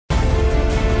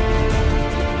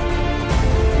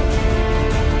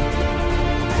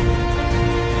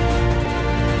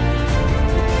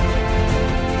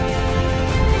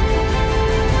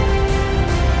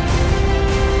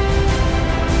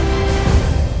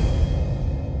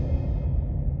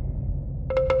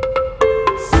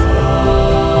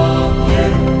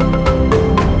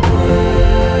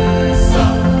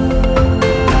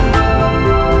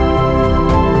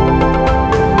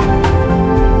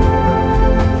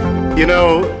You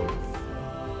know,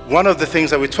 one of the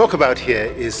things that we talk about here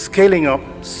is scaling up,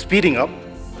 speeding up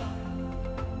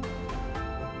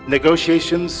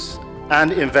negotiations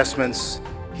and investments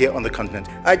here on the continent.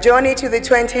 Our journey to the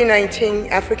 2019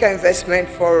 Africa Investment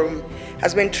Forum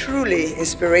has been truly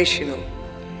inspirational.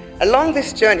 Along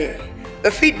this journey, the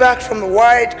feedback from a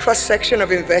wide cross-section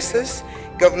of investors,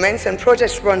 governments and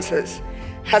project sponsors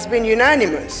has been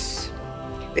unanimous.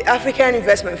 The African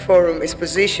Investment Forum is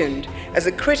positioned as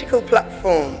a critical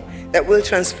platform that will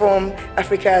transform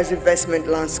Africa's investment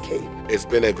landscape. It's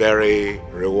been a very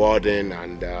rewarding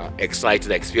and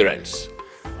exciting experience.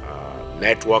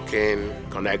 Networking,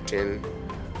 connecting,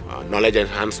 knowledge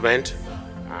enhancement,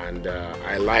 and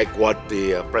I like what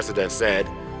the President said,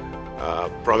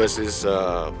 promises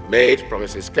made,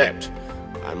 promises kept.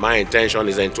 And my intention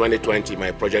is in 2020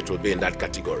 my project will be in that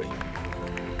category.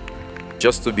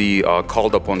 Just to be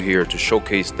called upon here to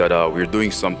showcase that we're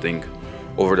doing something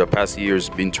over the past years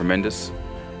has been tremendous.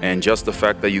 And just the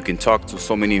fact that you can talk to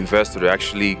so many investors to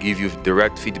actually give you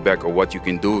direct feedback of what you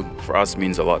can do for us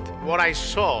means a lot. What I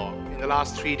saw in the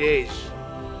last 3 days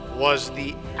was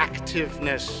the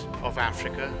activeness of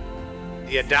Africa,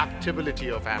 the adaptability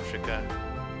of Africa,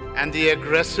 and the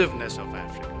aggressiveness of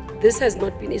Africa. This has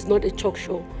not been, it's not a talk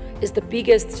show. It's the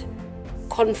biggest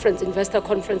conference, investor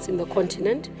conference in the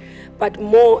continent, but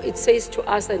more it says to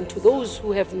us and to those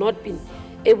who have not been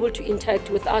able to interact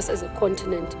with us as a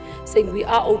continent, saying we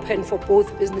are open for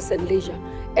both business and leisure.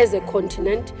 As a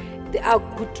continent, there are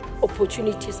good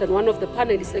opportunities, and one of the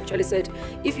panelists actually said,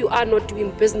 if you are not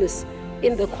doing business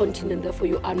in the continent, therefore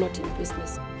you are not in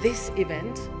business. This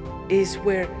event is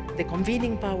where the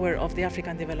convening power of the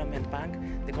African Development Bank,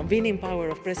 the convening power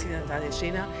of President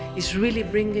Adesina is really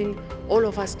bringing all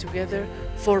of us together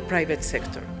for private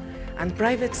sector. And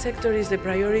private sector is the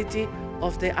priority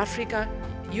of the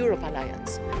Africa-Europe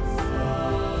Alliance.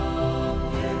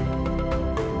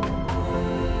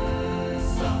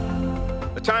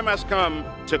 The time has come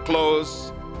to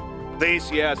close this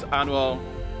year's annual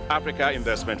Africa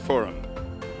Investment Forum.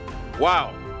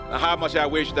 Wow, how much I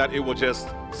wish that it would just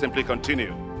simply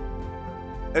continue.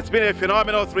 It's been a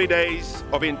phenomenal 3 days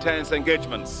of intense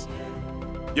engagements.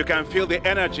 You can feel the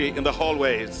energy in the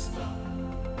hallways,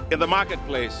 in the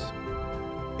marketplace,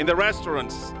 in the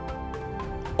restaurants,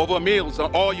 over meals,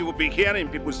 and all you will be hearing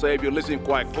people say if you listen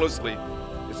quite closely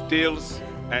is deals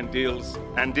and deals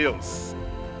and deals.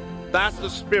 That's the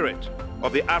spirit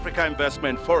of the Africa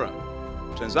Investment Forum.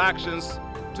 Transactions,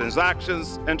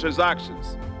 transactions, and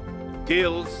transactions.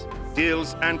 Deals,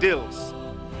 deals, and deals.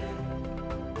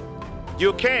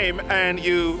 You came and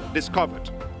you discovered.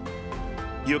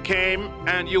 You came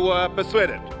and you were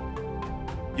persuaded.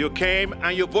 You came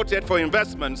and you voted for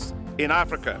investments in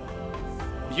Africa.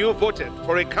 You voted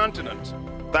for a continent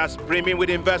that's brimming with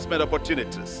investment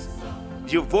opportunities.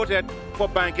 You voted for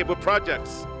bankable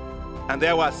projects, and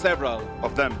there were several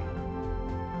of them.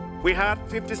 We had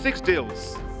 56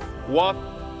 deals worth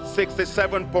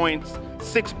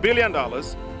 $67.6 billion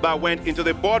that went into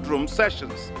the boardroom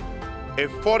sessions, a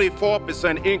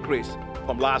 44% increase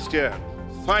from last year.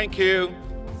 Thank you,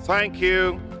 thank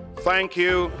you, thank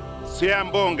you,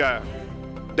 Siambonga,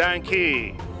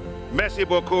 Danki, merci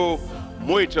beaucoup,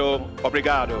 muito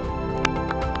obrigado.